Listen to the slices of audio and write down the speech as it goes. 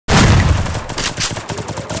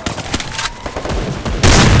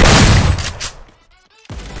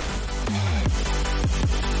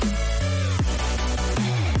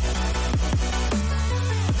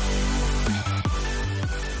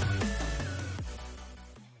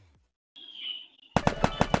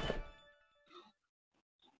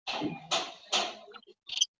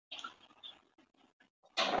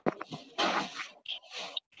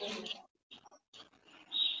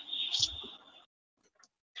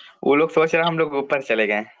वो लोग सोच रहे हैं हम लोग ऊपर चले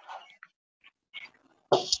गए।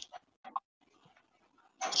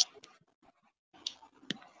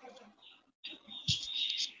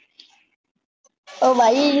 ओ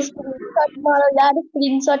भाई स्क्रीनशॉट मारो यार,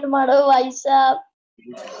 स्क्रीनशॉट मारो भाई साहब।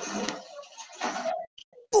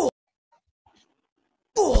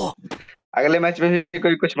 अगले मैच में भी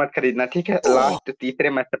कोई कुछ मत खरीदना, ठीक है? लास्ट तीसरे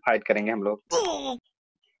मैच से फाइट करेंगे हम लोग।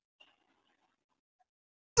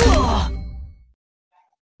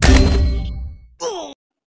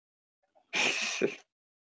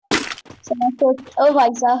 ओ भाई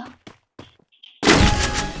साहब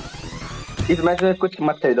इस मैच में कुछ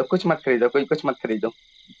मत खरीदो, कुछ मत खरीदो, कोई कुछ मत खरीदो।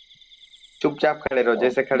 चुपचाप खड़े रहो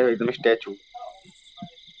जैसे खड़े हो, एकदम स्टैचू।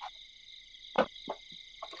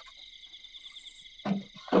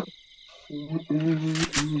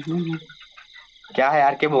 क्या है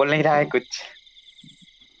यार, के बोल नहीं रहा है कुछ?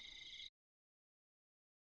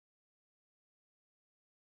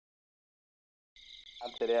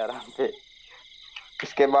 अब तेरे आराम से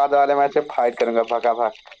इसके बाद वाले मैच में फाइट करूंगा भागा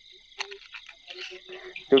भाग।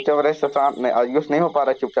 चुपचाप रहे सुशांत, नहीं आयुष नहीं हो पा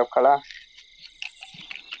रहा चुपचाप खड़ा।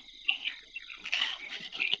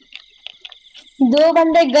 दो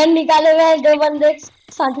बंदे गन निकाले हुए हैं, दो बंदे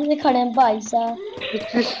साथी से खड़े हैं भाई साहब।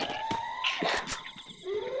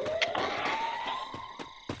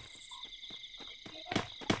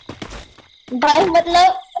 भाई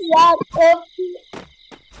मतलब यार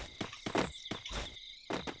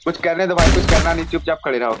कुछ करने दो भाई, कुछ करना नहीं, चुपचाप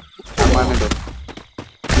खड़े रहो, मारने दो।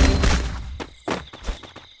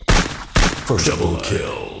 Double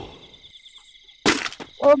kill.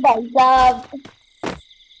 ओ भाई साहब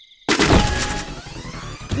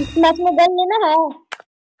इस मैच में गन लेना है।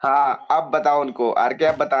 हाँ अब बताओ उनको, आर के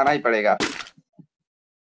अब बताना ही पड़ेगा।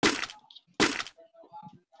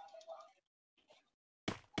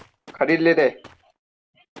 खरीद ले रे।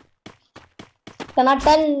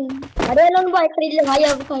 टनाटन। अरे लोन भाई खरीद ले भाई,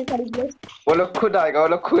 अब खरीद ले। वो लोग खुद आएगा, वो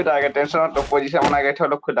लोग खुद आएगा, टेंशन मत लो। पोजीशन बना गए थे, वो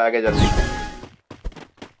लोग खुद आएगा जल्दी।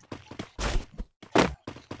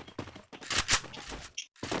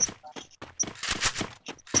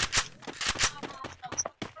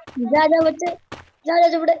 जा जा बच्चे, जा जा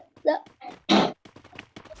चुपड़े जा।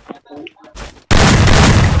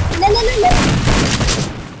 ले ले ले ले।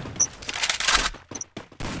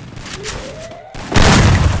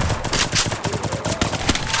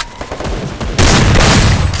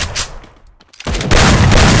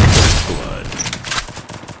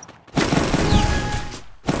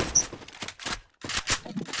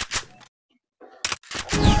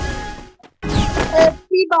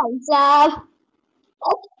 भाई साहब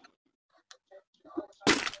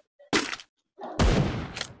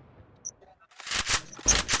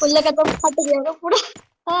पुल्ले का तो फट गया पूरा।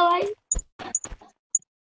 हाँ भाई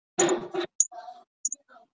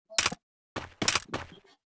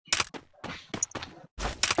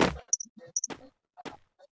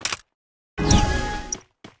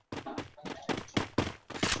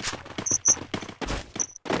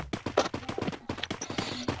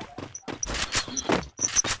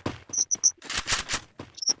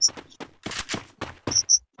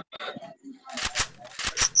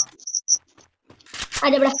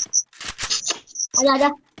आजा बड़ा, आजा आजा।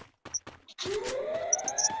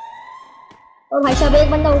 और भाई साहब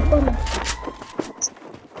एक बंदा ऊपर है।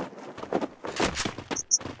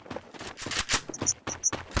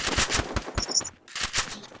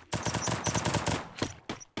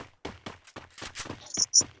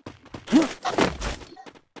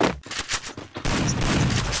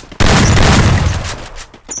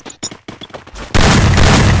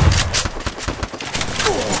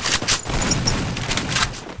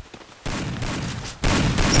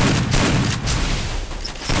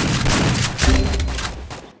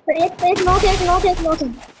 एक नॉक एक नॉक एक नॉक।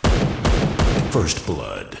 First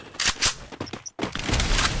blood.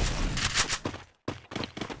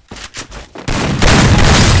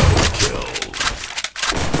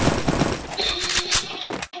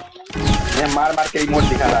 मैं मार मार के रिमोट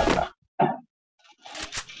दिखा रहा था।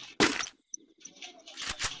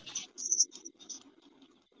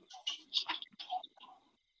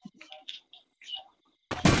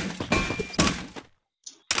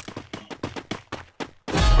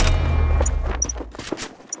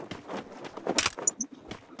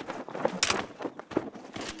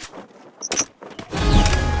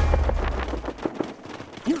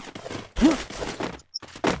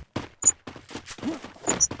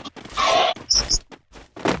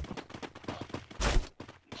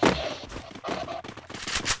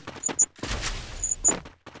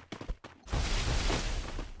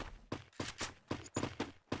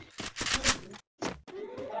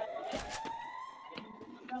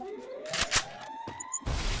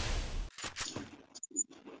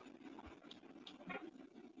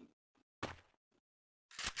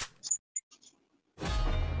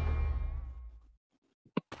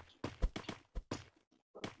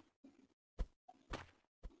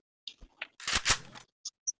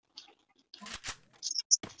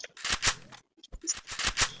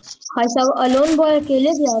 भाई साहब अलोन बॉय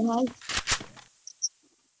अकेले गया भाई।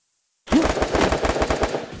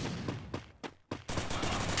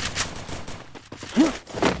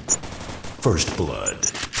 First blood.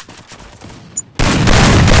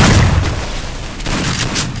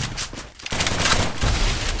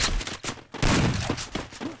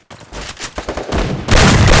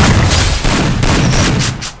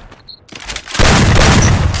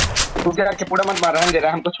 तू क्या के पूरा मत मार, रहने दे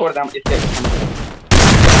रहा, हमको छोड़ दे, हम इससे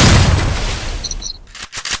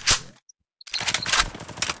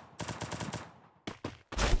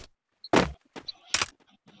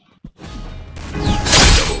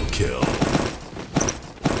Double kill.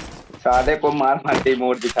 सादे को मार मार के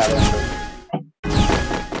मोड़ दिखा रहे हैं हम लोग।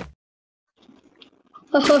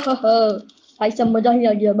 भाई सब मजा ही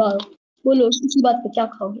आ गया बाल। बोलो इसी बात पे क्या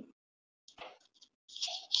खाओगे?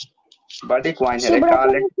 बड़ी क्वाइन है रे, सुब्रतो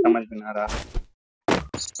काले ने समझ में आ रहा।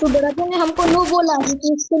 सुब्रतो ने हमको नो बोला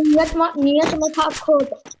क्योंकि उसकी नियत में था खोट।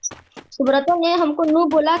 सुब्रतो ने हमको नो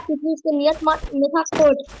बोला क्योंकि उसकी में था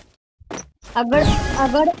खोट। अगर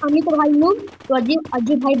अगर अमित भाई नो तो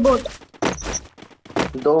अजीब भाई बोट।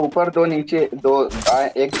 दो ऊपर दो नीचे, दो दाएं,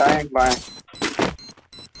 एक दाएं एक बाएं।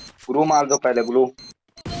 ग्लू मार दो पहले, ग्लू।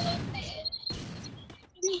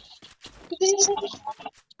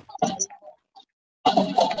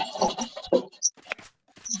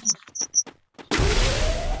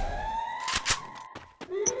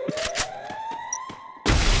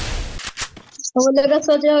 तो वो लोग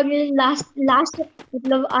सोच रहे होंगे लास्ट लास्ट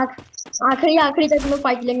मतलब आखिरी आखिरी तक में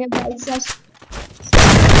फाइट लेंगे भाई साहब।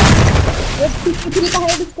 वो 53 का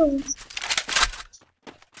हेड इसको।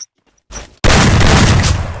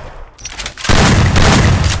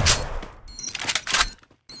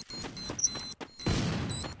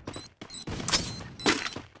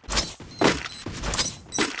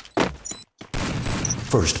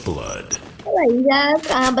 First blood. भैया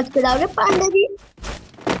कहाँ बच के जाओगे पांडे जी?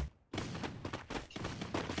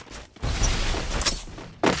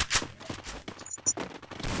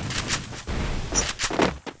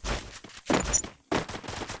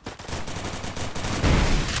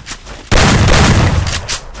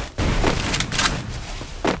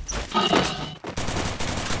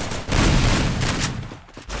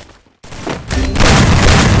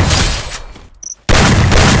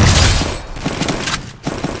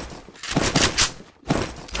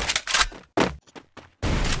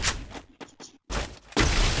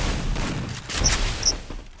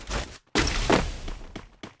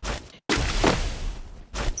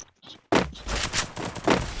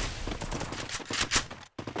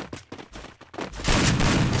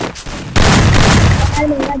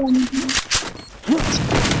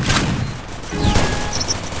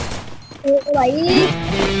 भाई